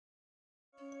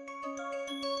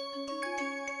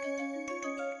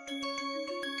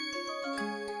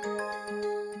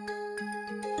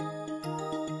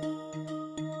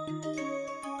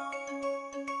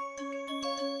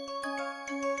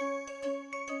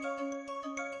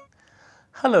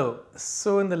Hello.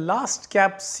 So in the last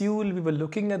capsule, we were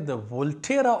looking at the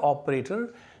Volterra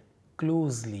operator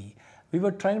closely. We were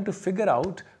trying to figure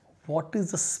out what is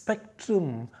the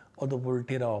spectrum of the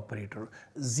Volterra operator.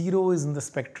 0 is in the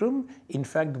spectrum. In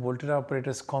fact, the Volterra operator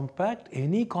is compact.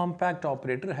 Any compact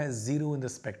operator has 0 in the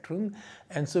spectrum.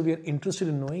 And so we are interested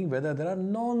in knowing whether there are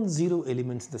non-zero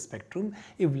elements in the spectrum.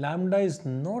 If lambda is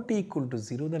not equal to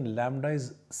 0, then lambda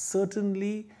is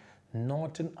certainly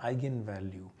not an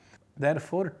eigenvalue.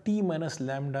 Therefore, T minus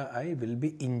lambda I will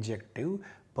be injective.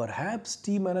 Perhaps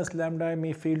T minus lambda I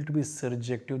may fail to be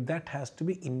surjective. That has to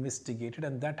be investigated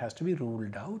and that has to be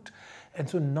ruled out. And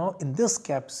so now in this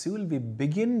capsule, we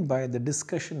begin by the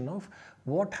discussion of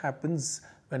what happens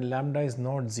when lambda is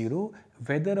not 0,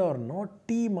 whether or not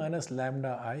T minus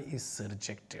lambda I is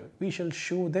surjective. We shall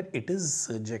show that it is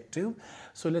surjective.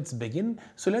 So let's begin.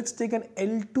 So let's take an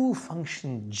L2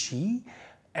 function G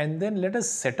and then let us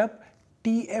set up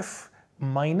Tf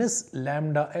minus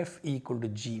lambda f equal to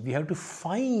g. We have to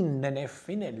find an f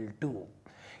in L2.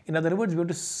 In other words, we have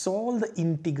to solve the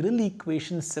integral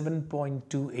equation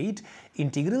 7.28,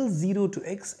 integral 0 to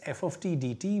x f of t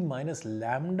dt minus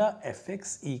lambda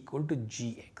fx equal to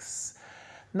gx.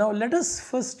 Now let us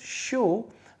first show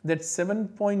that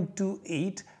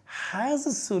 7.28 has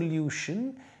a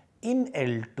solution in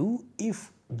L2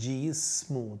 if g is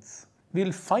smooth. We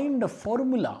will find a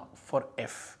formula for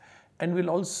f and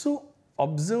we'll also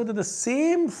observe that the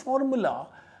same formula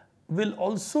will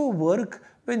also work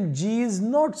when G is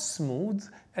not smooth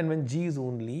and when G is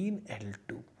only in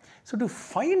L2. So to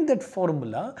find that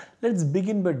formula, let's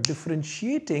begin by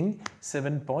differentiating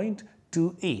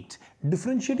 7.28.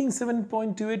 Differentiating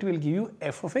 7.28 will give you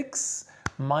f of x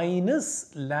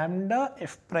minus lambda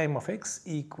f prime of x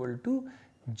equal to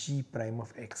g prime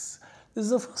of x. This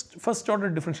is a first order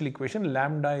differential equation.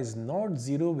 Lambda is not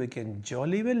 0. We can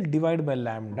jolly well divide by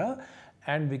lambda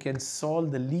and we can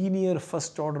solve the linear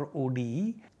first order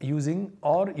ODE using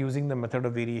the method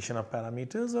of variation of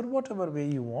parameters or whatever way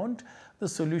you want. The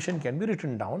solution can be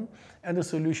written down and the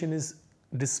solution is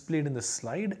displayed in the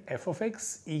slide. F of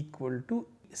x equal to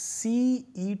c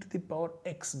e to the power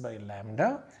x by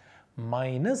lambda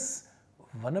minus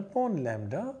 1 upon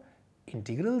lambda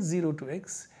integral 0 to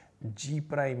x g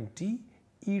prime t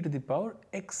e to the power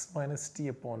x minus t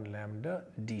upon lambda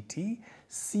dt.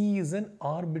 C is an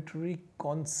arbitrary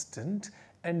constant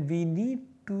and we need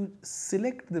to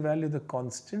select the value of the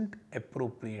constant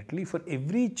appropriately. For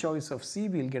every choice of C,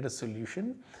 we will get a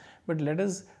solution. But let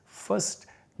us first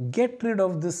get rid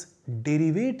of this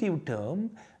derivative term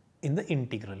in the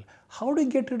integral. How do you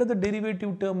get rid of the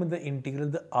derivative term in the integral?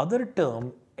 The other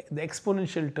term, the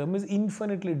exponential term, is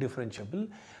infinitely differentiable.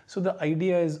 So the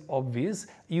idea is obvious.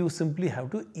 You simply have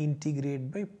to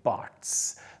integrate by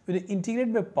parts. When you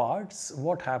integrate by parts,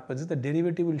 what happens is the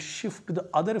derivative will shift to the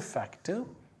other factor,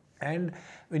 and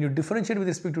when you differentiate with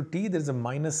respect to t, there is a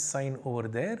minus sign over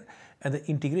there, and the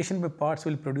integration by parts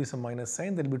will produce a minus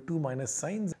sign. There will be two minus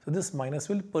signs, so this minus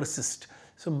will persist.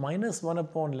 So minus 1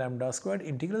 upon lambda squared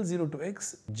integral 0 to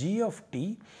x g of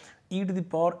t e to the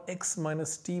power x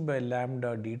minus t by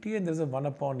lambda dt, and there is a 1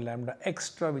 upon lambda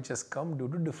extra which has come due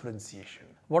to differentiation.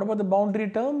 What about the boundary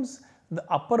terms? The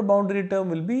upper boundary term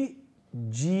will be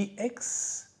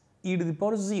gx e to the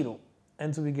power 0,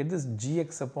 and so we get this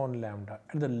gx upon lambda.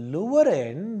 At the lower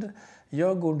end, you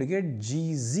are going to get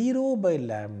g0 by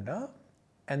lambda,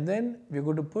 and then we are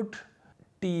going to put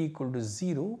t equal to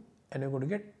 0, and we are going to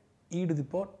get e to the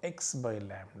power x by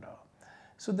lambda.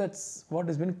 So that's what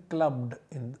has been clubbed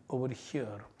in over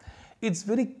here. It's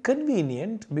very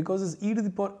convenient because this e to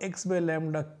the power x by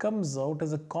lambda comes out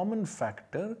as a common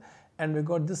factor, and we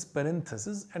got this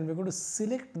parenthesis, and we're going to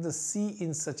select the c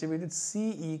in such a way that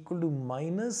c equal to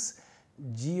minus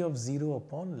g of 0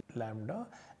 upon lambda,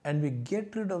 and we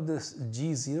get rid of this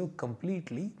g0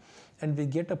 completely, and we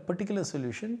get a particular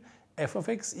solution f of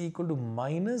x equal to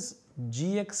minus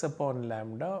gx upon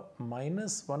lambda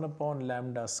minus 1 upon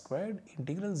lambda squared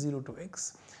integral 0 to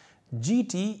x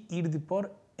gt e to the power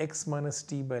x minus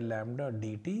t by lambda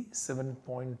dt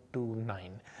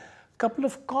 7.29. Couple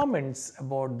of comments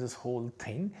about this whole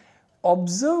thing.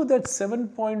 Observe that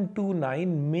 7.29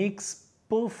 makes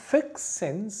perfect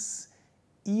sense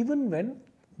even when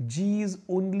g is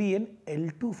only an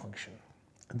L2 function.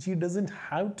 G doesn't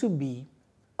have to be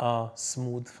a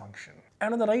smooth function.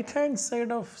 And on the right hand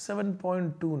side of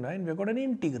 7.29, we have got an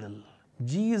integral.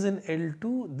 G is in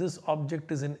L2, this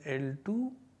object is in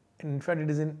L2, and in fact it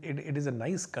is a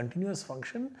nice continuous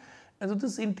function, and so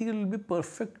this integral will be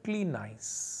perfectly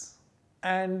nice.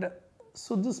 And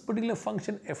so this particular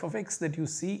function f of x that you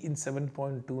see in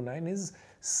 7.29 is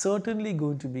certainly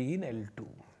going to be in L2.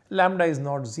 lambda is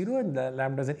not 0 and the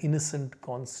lambda is an innocent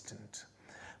constant.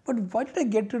 But why did I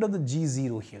get rid of the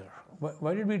G0 here?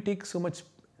 Why did we take so much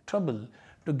trouble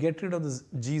to get rid of this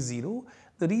G0?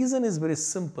 The reason is very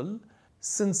simple.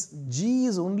 Since G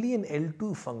is only an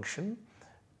L2 function,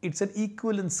 it's an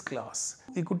equivalence class.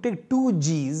 We could take two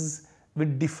G's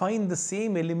which define the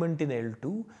same element in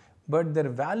L2, but their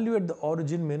value at the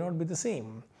origin may not be the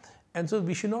same. And so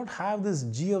we should not have this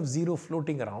G of 0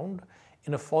 floating around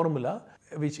in a formula,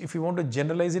 which if you want to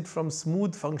generalize it from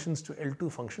smooth functions to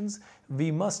L2 functions,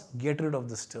 we must get rid of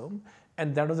this term,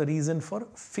 and that was the reason for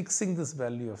fixing this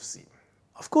value of C.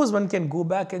 Of course, one can go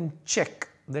back and check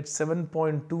that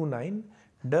 7.29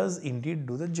 does indeed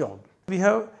do the job. We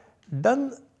have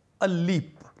done a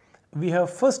leap. We have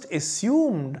first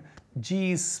assumed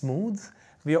G is smooth,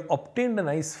 we have obtained a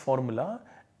nice formula,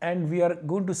 and we are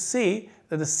going to say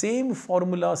that the same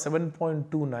formula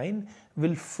 7.29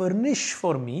 will furnish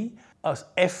for me a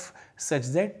f such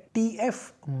that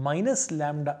Tf minus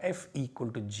lambda f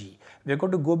equal to G. We are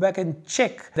going to go back and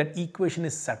check that equation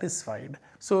is satisfied.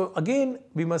 So again,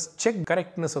 we must check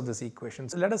correctness of this equation.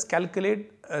 So let us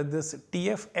calculate this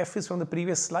Tf. F is from the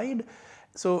previous slide.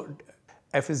 So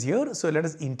f is here. So let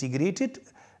us integrate it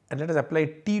and let us apply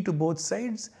t to both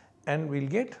sides, and we'll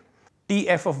get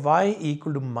Tf of y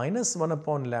equal to minus 1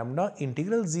 upon lambda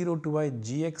integral 0 to y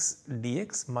gx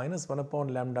dx minus 1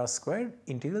 upon lambda squared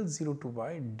integral 0 to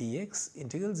y dx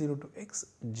integral 0 to x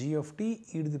g of t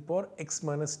e to the power x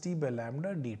minus t by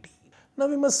lambda dt. Now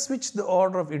we must switch the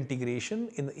order of integration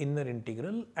in the inner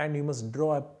integral, and you must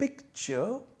draw a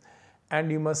picture,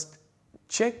 and you must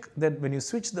check that when you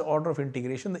switch the order of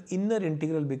integration, the inner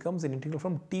integral becomes an integral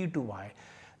from t to y.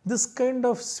 This kind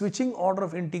of switching order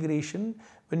of integration,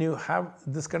 when you have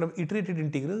this kind of iterated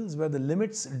integrals where the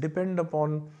limits depend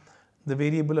upon the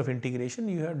variable of integration,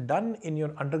 you have done in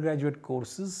your undergraduate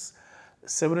courses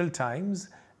several times,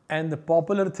 and the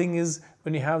popular thing is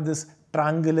when you have this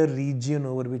triangular region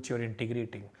over which you are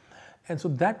integrating. And so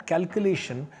that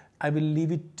calculation, I will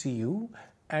leave it to you,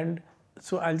 and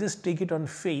so I'll just take it on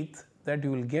faith that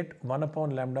you will get 1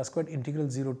 upon lambda squared integral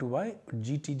 0 to y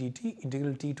gt dt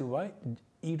integral t to y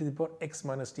e to the power x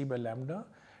minus t by lambda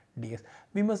ds.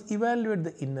 We must evaluate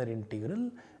the inner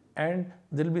integral, and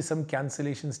there will be some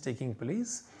cancellations taking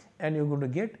place, and you're going to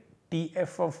get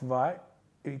Tf of y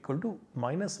equal to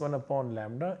minus 1 upon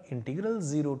lambda integral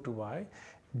 0 to y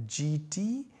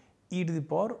gt e to the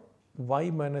power y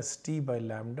minus t by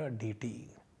lambda dt.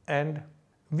 And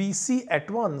we see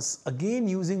at once, again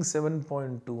using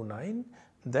 7.29,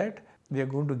 that we are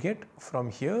going to get from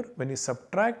here, when you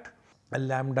subtract a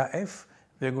lambda f,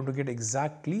 we are going to get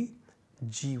exactly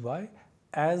gy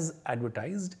as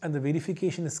advertised, and the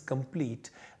verification is complete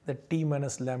that t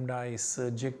minus lambda is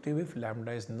surjective if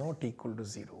lambda is not equal to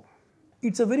 0.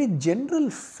 It's a very general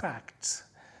fact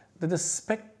that the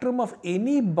spectrum of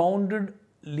any bounded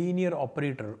linear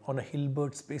operator on a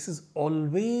Hilbert space is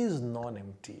always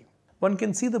non-empty. One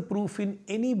can see the proof in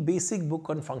any basic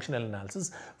book on functional analysis.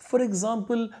 For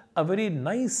example, a very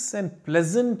nice and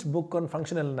pleasant book on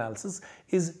functional analysis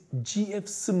is G.F.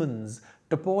 Simmons'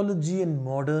 Topology and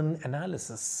Modern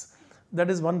Analysis. That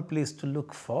is one place to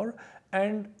look for,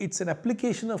 and it's an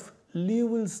application of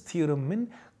Liouville's theorem in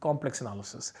complex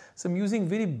analysis. So I'm using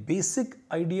very basic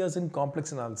ideas in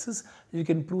complex analysis. You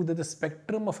can prove that the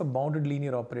spectrum of a bounded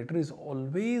linear operator is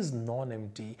always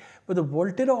non-empty, but the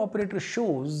Volterra operator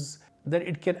shows that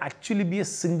it can actually be a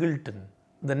singleton.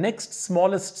 The next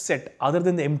smallest set other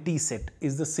than the empty set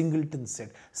is the singleton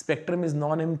set. Spectrum is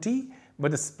non-empty,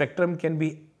 but the spectrum can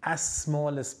be as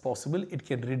small as possible. It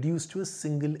can reduce to a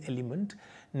single element,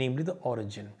 namely the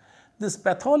origin. This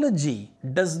pathology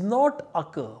does not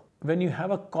occur when you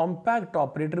have a compact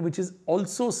operator which is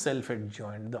also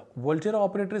self-adjoint. The Volterra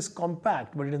operator is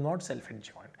compact, but it is not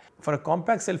self-adjoint. For a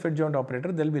compact self-adjoint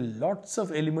operator, there will be lots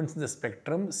of elements in the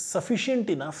spectrum sufficient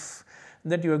enough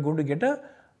that you are going to get a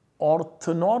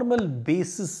orthonormal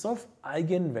basis of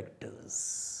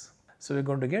eigenvectors. So we are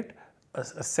going to get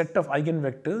a set of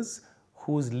eigenvectors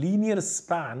whose linear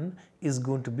span is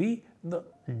going to be the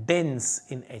dense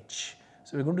in H.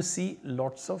 So we are going to see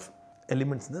lots of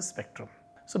elements in the spectrum.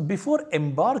 So before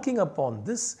embarking upon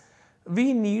this,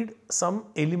 we need some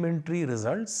elementary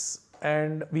results,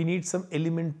 and we need some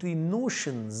elementary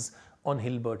notions on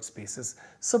Hilbert spaces.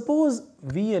 Suppose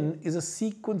Vn is a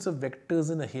sequence of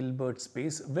vectors in a Hilbert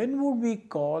space. When would we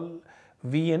call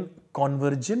Vn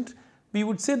convergent? We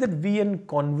would say that Vn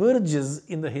converges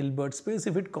in the Hilbert space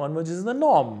if it converges in the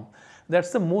norm.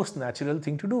 That's the most natural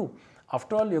thing to do.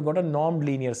 After all, you've got a normed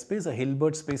linear space. A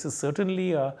Hilbert space is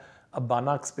certainly a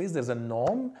Banach space. There's a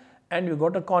norm, and you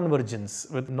got a convergence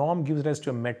with norm gives rise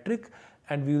to a metric,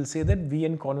 and we will say that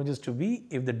Vn converges to V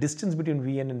if the distance between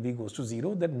Vn and V goes to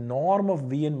 0, that norm of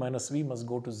Vn minus V must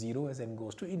go to 0 as n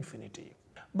goes to infinity.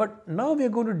 But now we are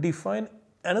going to define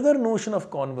another notion of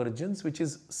convergence which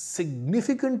is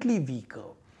significantly weaker,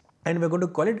 and we are going to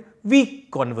call it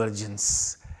weak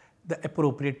convergence, the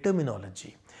appropriate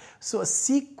terminology. So a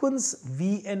sequence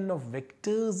Vn of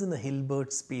vectors in the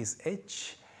Hilbert space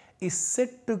H is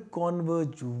said to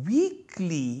converge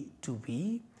weakly to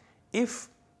V if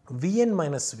Vn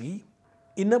minus V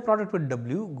inner product with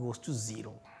W goes to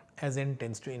 0 as n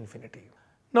tends to infinity.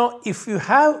 Now if you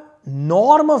have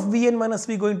norm of Vn minus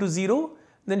V going to 0,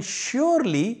 then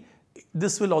surely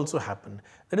this will also happen.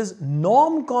 That is,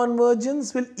 norm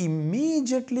convergence will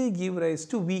immediately give rise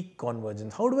to weak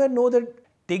convergence. How do I know that?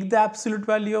 Take the absolute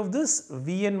value of this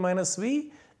Vn minus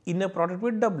V inner product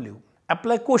with W.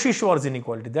 Apply Cauchy-Schwarz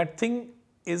inequality. That thing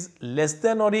is less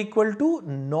than or equal to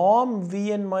norm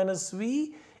Vn minus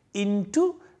V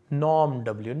into norm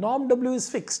W. Norm W is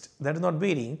fixed, that is not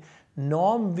varying.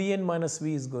 Norm Vn minus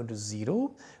V is going to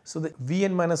 0. So the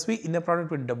Vn minus V inner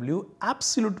product with W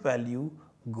absolute value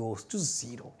goes to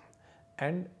 0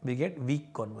 and we get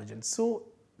weak convergence. So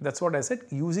that's what I said,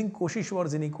 using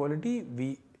Cauchy-Schwarz inequality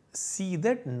we see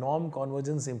that norm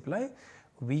convergence imply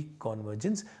weak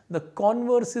convergence. The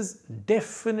converse is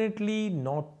definitely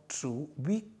not true.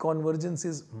 Weak convergence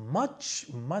is much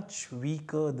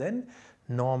weaker than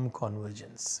norm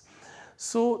convergence.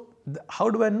 So how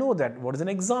do I know that? What is an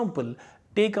example?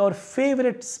 Take our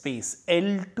favorite space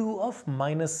L2 of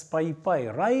minus pi pi.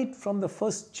 Right from the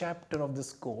first chapter of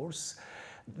this course,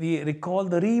 we recall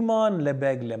the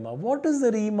Riemann-Lebesgue lemma. What does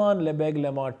the Riemann-Lebesgue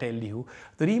lemma tell you?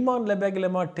 The Riemann-Lebesgue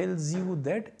lemma tells you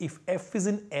that if f is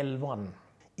in L1,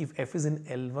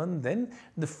 then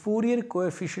the Fourier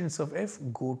coefficients of f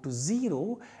go to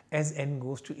 0 as n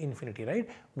goes to infinity, right?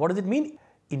 What does it mean?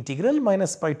 Integral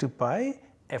minus pi to pi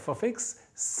f of x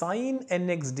sin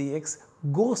nx dx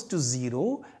goes to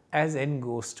 0 as n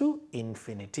goes to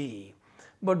infinity.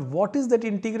 But what is that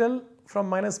integral from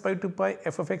minus pi to pi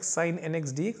f of x sin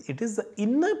nx dx? It is the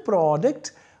inner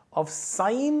product of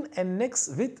sin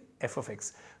nx with f of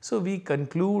x. So we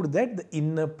conclude that the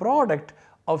inner product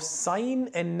of sin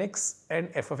nx and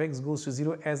f of x goes to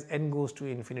 0 as n goes to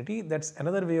infinity. That's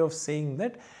another way of saying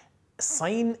that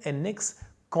sin nx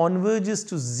converges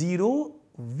to 0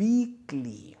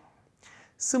 weakly.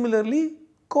 Similarly,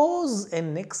 cos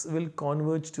nx will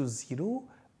converge to 0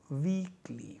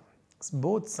 weakly.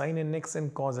 Both sin nx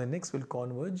and cos nx will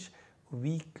converge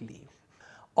weakly.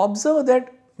 Observe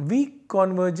that weak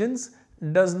convergence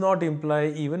does not imply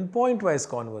even pointwise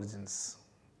convergence.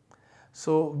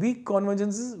 So weak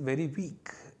convergence is very weak.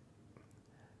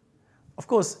 Of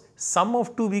course, sum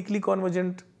of two weakly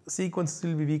convergent sequences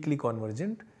will be weakly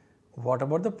convergent. What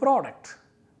about the product?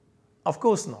 Of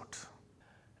course not.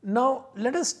 Now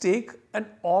let us take an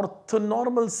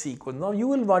orthonormal sequence. Now you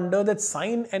will wonder that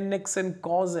sin nx and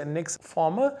cos nx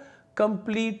form a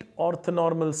complete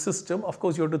orthonormal system. Of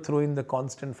course you have to throw in the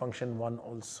constant function 1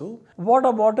 also. What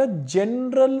about a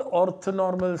general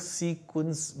orthonormal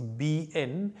sequence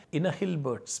Bn in a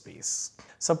Hilbert space?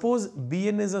 Suppose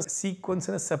Bn is a sequence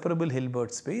in a separable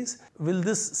Hilbert space. Will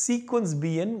this sequence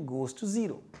Bn goes to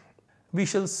 0? We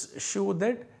shall show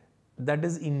that that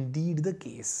is indeed the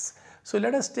case. So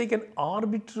let us take an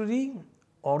arbitrary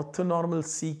orthonormal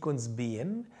sequence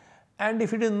Bn, and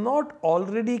if it is not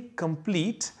already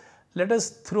complete, let us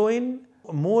throw in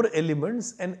more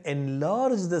elements and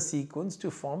enlarge the sequence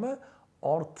to form a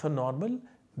orthonormal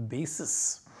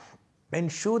basis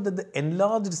and show that the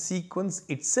enlarged sequence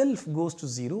itself goes to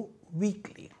 0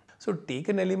 weakly. So take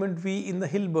an element V in the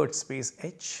Hilbert space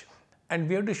H, and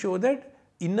we have to show that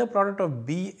inner product of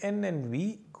Bn and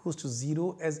V goes to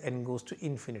 0 as n goes to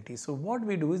infinity. So what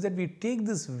we do is that we take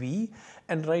this V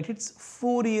and write its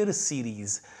Fourier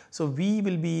series. So V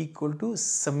will be equal to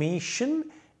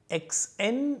summation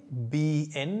xn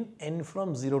bn n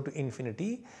from 0 to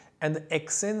infinity, and the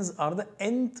xn's are the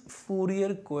nth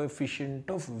Fourier coefficient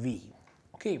of V.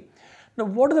 Okay. Now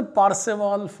what does the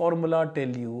Parseval formula tell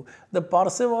you? The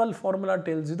Parseval formula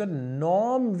tells you that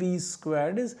norm V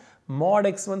squared is mod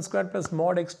x1 squared plus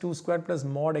mod x2 squared plus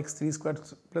mod x3 squared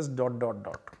plus dot dot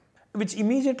dot, which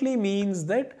immediately means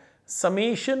that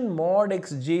summation mod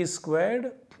xj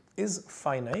squared is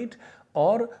finite,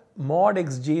 or mod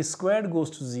xj squared goes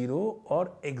to 0,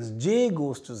 or xj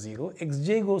goes to 0.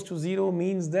 Xj goes to 0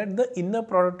 means that the inner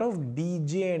product of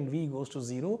bj and v goes to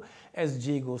 0 as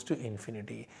j goes to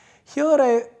infinity. Here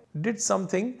I did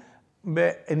something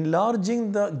by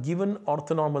enlarging the given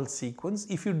orthonormal sequence.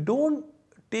 If you don't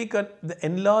take the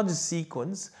enlarged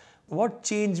sequence, what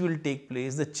change will take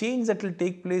place? The change that will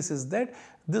take place is that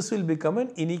this will become an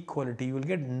inequality. You will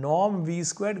get norm v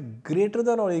squared greater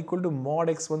than or equal to mod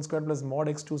x1 squared plus mod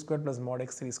x2 squared plus mod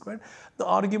x3 squared. The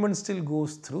argument still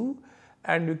goes through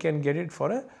and you can get it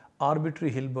for a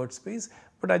arbitrary Hilbert space.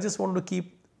 But I just want to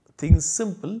keep things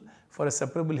simple for a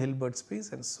separable Hilbert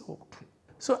space, and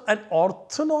so an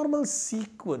orthonormal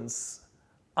sequence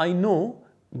I know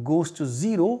goes to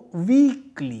 0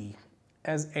 weakly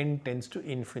as n tends to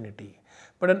infinity.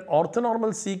 But an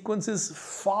orthonormal sequence is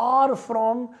far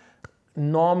from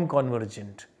norm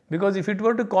convergent, because if it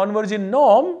were to converge in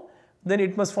norm, then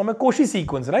it must form a Cauchy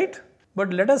sequence, right?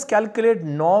 But let us calculate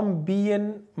norm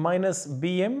Bn minus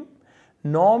Bm.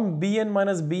 Norm Bn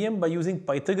minus Bm by using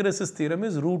Pythagoras' theorem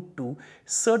is root 2,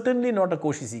 certainly not a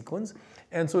Cauchy sequence,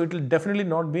 and so it will definitely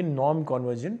not be norm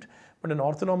convergent, but an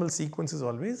orthonormal sequence is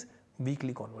always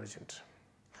weakly convergent.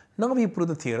 Now we prove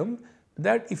the theorem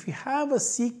that if you have a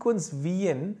sequence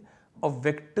Vn of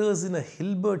vectors in a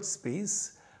Hilbert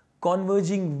space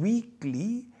converging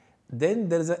weakly, then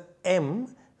there is a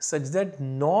M such that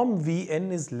norm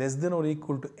Vn is less than or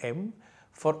equal to M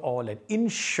for all n. In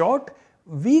short,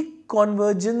 weak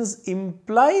convergence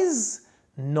implies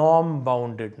norm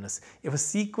boundedness. If a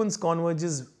sequence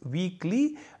converges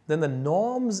weakly, then the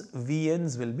norms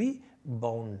Vn's will be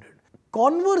bounded.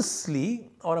 Conversely,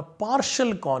 or a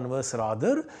partial converse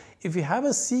rather, if you have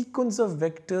a sequence of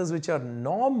vectors which are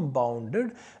norm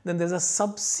bounded, then there is a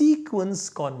subsequence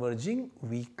converging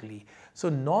weakly. So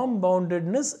norm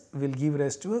boundedness will give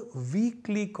rise to a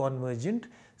weakly convergent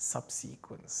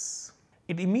subsequence.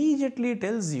 It immediately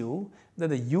tells you that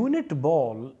the unit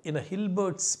ball in a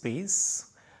Hilbert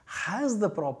space has the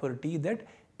property that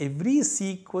every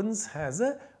sequence has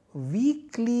a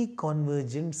weakly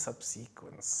convergent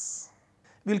subsequence.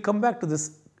 We will come back to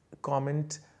this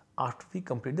comment after we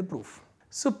complete the proof.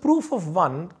 So proof of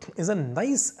 1 is a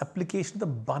nice application of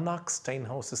the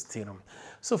Banach-Steinhaus's theorem.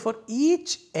 So for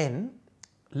each n,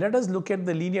 let us look at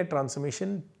the linear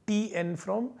transformation Tn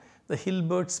from the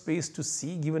Hilbert space to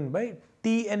C given by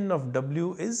Tn of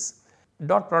W is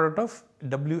dot product of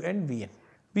W and Vn.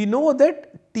 We know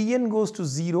that Tn goes to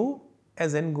 0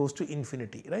 as n goes to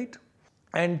infinity, right?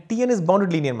 And Tn is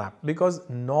bounded linear map because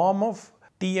norm of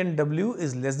Tn W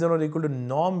is less than or equal to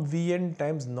norm Vn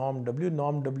times norm W.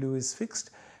 Norm W is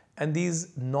fixed and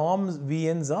these norms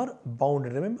Vn's are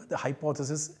bounded. Remember the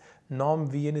hypothesis norm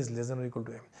Vn is less than or equal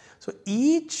to M. So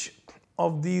each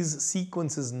of these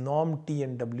sequences norm T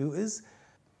and W is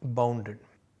bounded.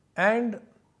 And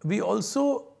we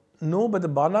also know by the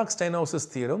Banach-Steinhaus's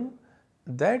theorem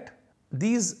that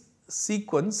these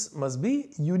sequences must be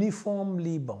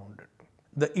uniformly bounded.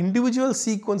 The individual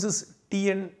sequences T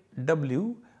and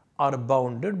W are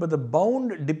bounded, but the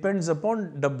bound depends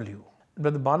upon W.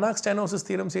 But the Banach-Steinhaus's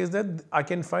theorem says that I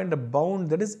can find a bound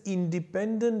that is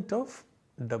independent of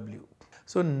W.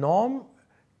 So norm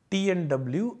T and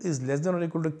W is less than or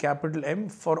equal to capital M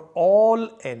for all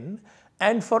n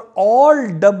and for all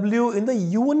W in the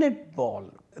unit ball.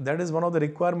 That is one of the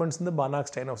requirements in the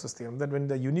Banach-Steinhaus's theorem, that when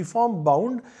the uniform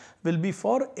bound will be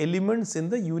for elements in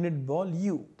the unit ball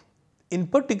U. In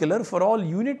particular, for all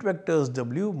unit vectors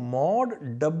W,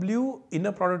 mod W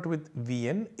inner product with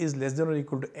Vn is less than or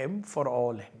equal to M for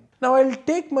all n. Now I will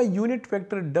take my unit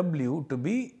vector W to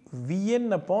be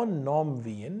Vn upon norm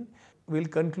Vn. We will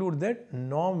conclude that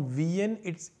norm Vn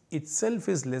itself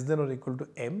is less than or equal to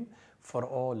M for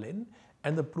all n,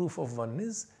 and the proof of 1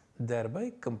 is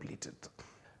thereby completed.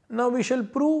 Now we shall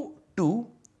prove 2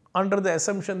 under the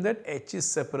assumption that H is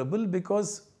separable,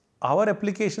 because our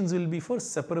applications will be for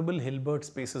separable Hilbert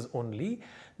spaces only.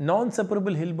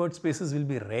 Non-separable Hilbert spaces will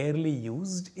be rarely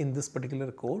used in this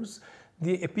particular course.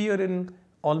 They appear in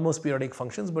almost periodic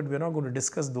functions, but we are not going to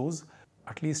discuss those,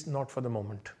 at least not for the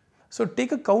moment. So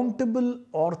take a countable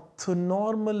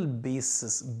orthonormal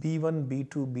basis B1,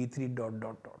 B2, B3 dot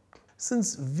dot dot.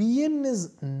 Since Vn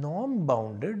is norm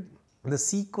bounded, the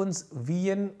sequence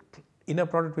Vn inner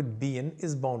product with Bn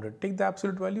is bounded. Take the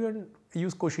absolute value and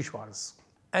use Cauchy-Schwarz.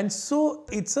 And so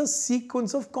it's a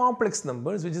sequence of complex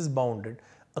numbers which is bounded.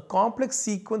 A complex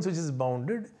sequence which is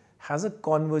bounded has a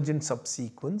convergent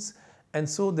subsequence, and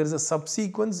so there is a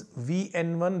subsequence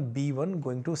Vn1 B1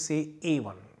 going to say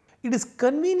A1. It is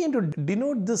convenient to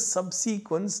denote this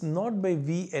subsequence not by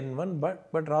Vn1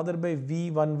 but rather by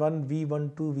V11,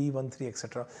 V12, V13,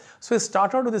 etc. So I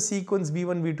start out with a sequence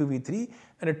V1, V2, V3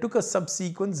 and it took a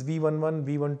subsequence V11,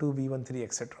 V12, V13,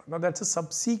 etc. Now that's a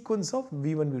subsequence of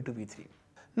V1, V2, V3.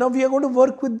 Now we are going to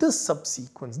work with this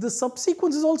subsequence. This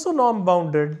subsequence is also norm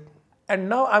bounded, and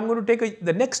now I am going to take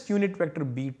the next unit vector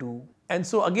B2, and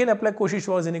so again apply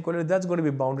Cauchy-Schwarz inequality. That's going to be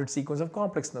a bounded sequence of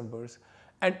complex numbers.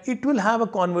 and it will have a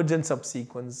convergent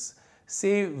subsequence.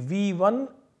 Say V1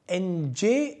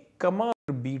 nj comma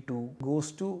B2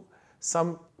 goes to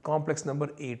some complex number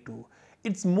A2.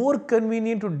 It's more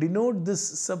convenient to denote this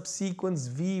subsequence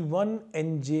V1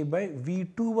 nj by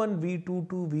V21, V22,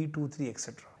 V23,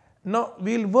 etc. Now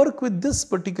we'll work with this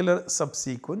particular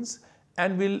subsequence,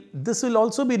 and this will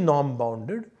also be norm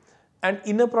bounded, and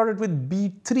inner product with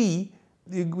B3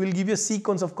 will give you a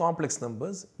sequence of complex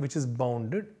numbers which is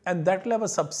bounded, and that will have a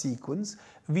subsequence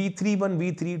V31,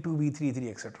 V32, V33,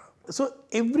 etc. So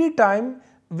every time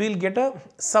we'll get a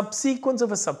subsequence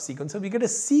of a subsequence. So we get a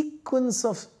sequence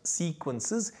of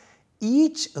sequences.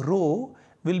 Each row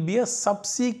will be a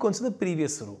subsequence of the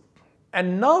previous row.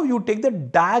 And now you take the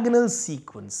diagonal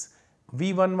sequence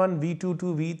V11,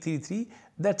 V22, V33.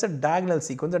 That's a diagonal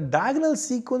sequence. The diagonal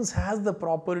sequence has the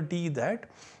property that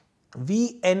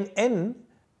Vnn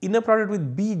inner product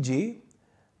with Bj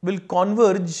will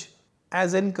converge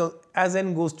as n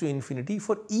goes to infinity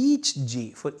for each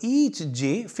j. For each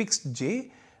j, fixed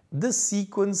j, this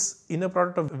sequence inner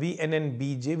product of Vnn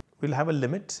Bj will have a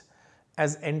limit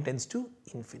as n tends to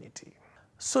infinity.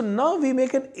 So now we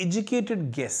make an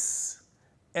educated guess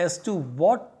as to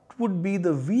what would be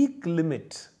the weak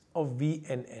limit of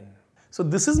Vnn. So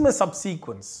this is my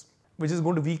subsequence which is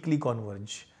going to weakly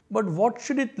converge. But what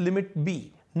should its limit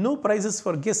be? No prizes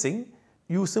for guessing.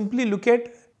 You simply look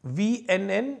at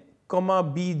Vnn comma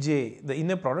Bj, the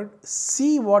inner product,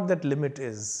 see what that limit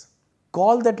is.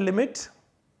 Call that limit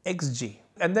xj,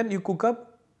 and then you cook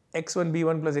up x1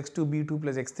 b1 plus x2 b2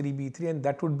 plus x3 b3, and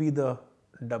that would be the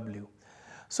w.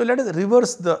 So let us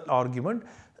reverse the argument.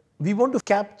 We want to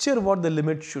capture what the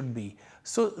limit should be.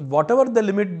 So whatever the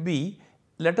limit be,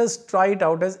 let us try it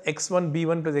out as x1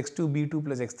 b1 plus x2 b2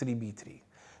 plus x3 b3.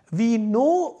 We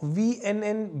know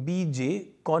Vnn Bj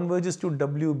converges to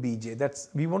W Bj.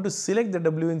 We want to select the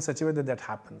W in such a way that that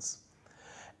happens.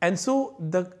 And so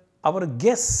our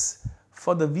guess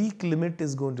for the weak limit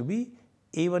is going to be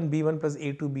A1 B1 plus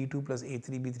A2 B2 plus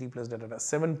A3 B3 plus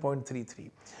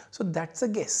 7.33. So that's a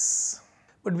guess.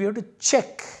 But we have to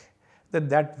check that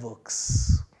that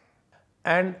works.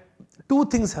 And two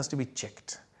things has to be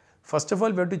checked. First of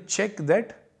all, we have to check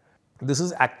that this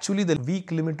is actually the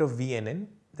weak limit of Vnn.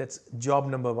 That's job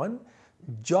number one.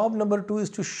 Job number two is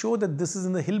to show that this is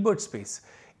in the Hilbert space.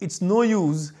 It's no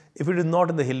use if it is not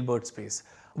in the Hilbert space.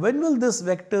 When will this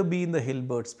vector be in the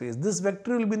Hilbert space? This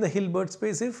vector will be in the Hilbert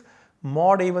space if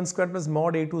mod a1 square plus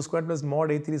mod a2 square plus mod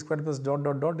a3 square plus dot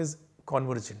dot dot is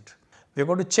convergent. We are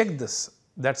going to check this.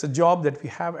 That's a job that we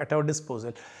have at our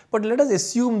disposal. But let us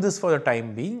assume this for the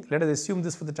time being. Let us assume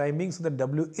this for the time being so that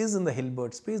W is in the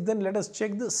Hilbert space. Then let us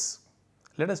check this.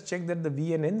 Let us check that the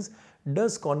Vnns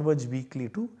does converge weakly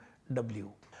to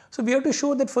W. So we have to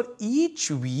show that for each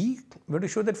V,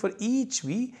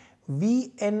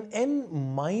 Vnn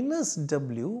minus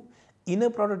W inner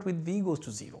product with V goes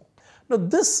to 0. Now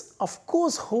this of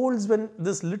course holds when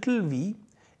this little v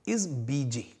is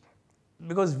Bj,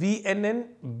 because Vnn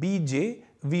Bj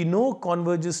we know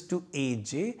converges to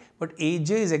Aj, but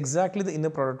Aj is exactly the inner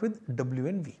product with W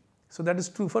and V. So that is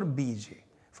true for Bj,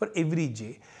 for every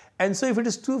j. And so if it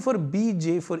is true for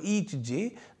Bj for each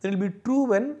j, then it will be true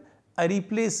when I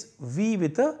replace V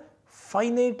with a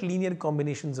finite linear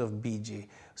combinations of Bj.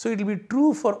 So it will be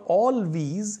true for all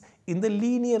V's in the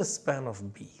linear span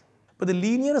of B. But the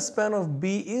linear span of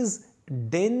B is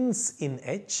dense in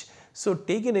H. So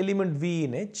take an element V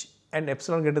in H and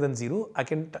epsilon greater than 0. I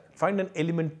can find an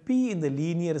element P in the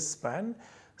linear span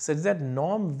such that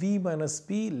norm V minus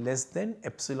P less than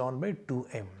epsilon by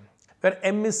 2m. Where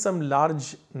m is some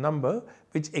large number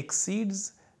which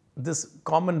exceeds this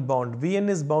common bound. Vn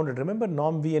is bounded. Remember,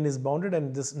 norm Vn is bounded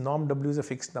and this norm W is a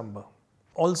fixed number.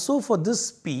 Also for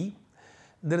this P,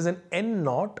 there is an n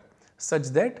naught such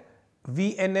that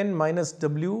Vnn minus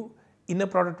W inner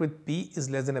product with P is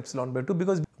less than epsilon by 2,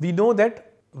 because we know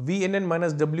that Vnn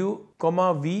minus W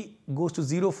comma V goes to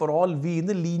 0 for all V in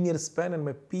the linear span and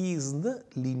my P is in the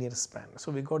linear span.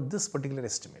 So we got this particular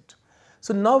estimate.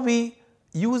 So now we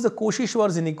use the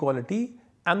Cauchy-Schwarz inequality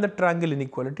and the triangle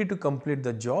inequality to complete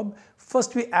the job.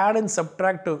 First we add and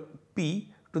subtract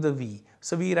P to the V.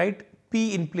 So we write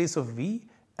P in place of V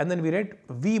and then we write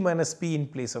V minus P in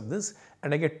place of this,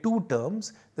 and I get two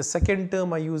terms. The second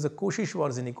term I use the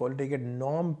Cauchy-Schwarz inequality, I get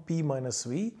norm P minus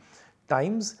V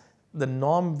times the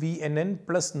norm Vnn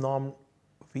plus norm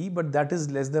V, but that is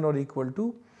less than or equal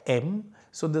to m.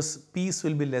 So this piece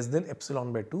will be less than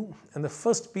epsilon by 2 and the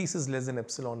first piece is less than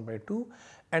epsilon by 2,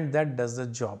 and that does the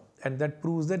job, and that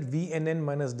proves that Vnn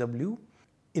minus W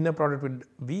inner product with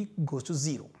V goes to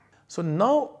 0. So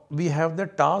now we have the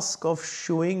task of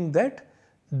showing that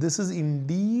this is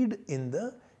indeed in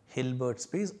the Hilbert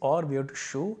space, or we have to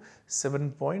show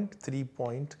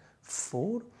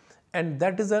 7.3.4, and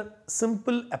that is a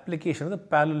simple application of the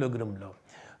parallelogram law.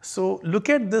 So look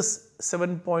at this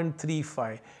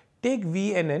 7.35. Take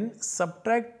V and N,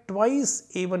 subtract twice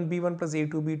A1 B1 plus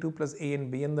A2 B2 plus A and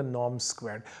B and the norm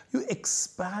squared. You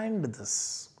expand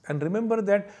this. And remember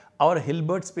that our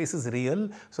Hilbert space is real,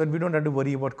 so we don't have to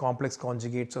worry about complex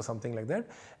conjugates or something like that.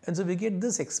 And so we get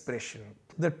this expression.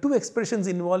 The two expressions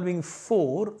involving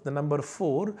 4, the number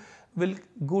 4, will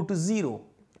go to 0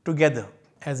 together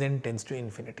as n tends to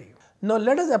infinity. Now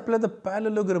let us apply the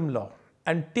parallelogram law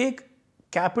and take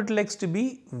capital X to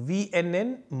be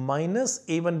Vnn minus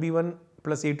A1 B1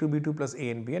 plus A2 B2 plus A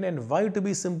and Bn, and Y to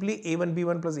be simply A1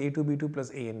 B1 plus A2 B2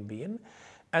 plus A and Bn.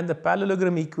 And the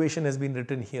parallelogram equation has been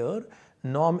written here.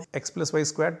 Norm x plus y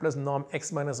squared plus norm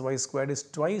x minus y squared is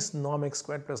twice norm x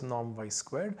squared plus norm y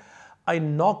squared. I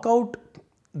knock out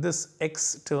this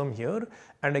x term here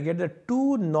and I get the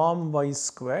 2 norm y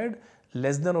squared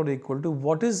less than or equal to,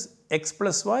 what is x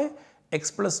plus y? X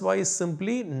plus y is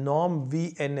simply norm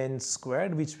Vnn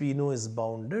squared, which we know is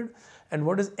bounded. And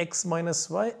what is x minus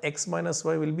y? X minus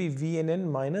y will be Vnn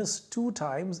minus 2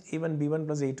 times A1 B1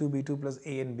 plus A2 B2 plus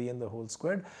A and Bn the whole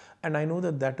squared. And I know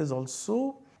that that is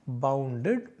also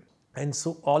bounded. And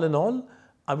so all in all,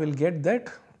 I will get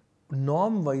that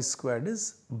norm y squared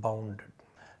is bounded.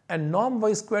 And norm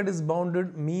y squared is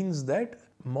bounded means that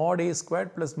mod A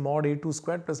squared plus mod A2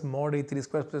 squared plus mod A3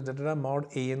 squared plus etc. mod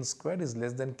An squared is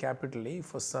less than capital A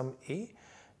for some A,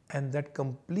 and that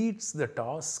completes the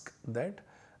task that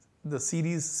the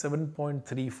series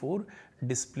 7.34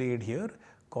 displayed here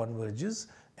converges,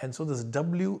 and so this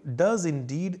W does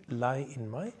indeed lie in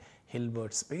my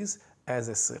Hilbert space as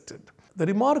asserted. The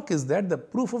remark is that the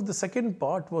proof of the second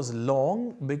part was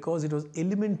long because it was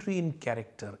elementary in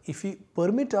character. If we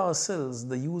permit ourselves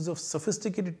the use of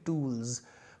sophisticated tools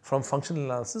from functional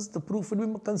analysis, the proof will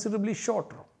be considerably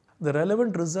shorter. The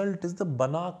relevant result is the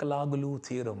Banach-Alaoglu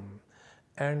theorem,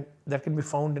 and that can be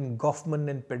found in Goffman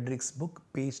and Pedrick's book,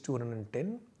 page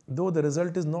 210, though the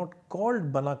result is not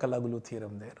called Banach-Alaoglu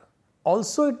theorem there.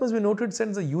 Also, it must be noted,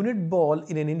 since a unit ball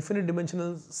in an infinite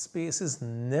dimensional space is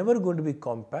never going to be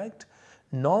compact,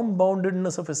 norm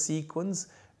boundedness of a sequence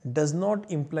does not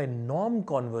imply norm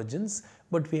convergence,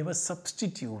 but we have a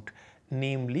substitute,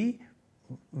 namely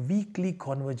weakly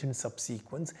convergent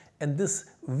subsequence, and this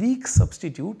weak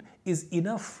substitute is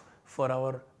enough for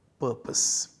our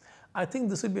purpose. I think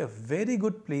this would be a very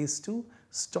good place to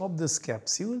stop this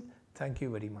capsule. Thank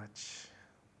you very much.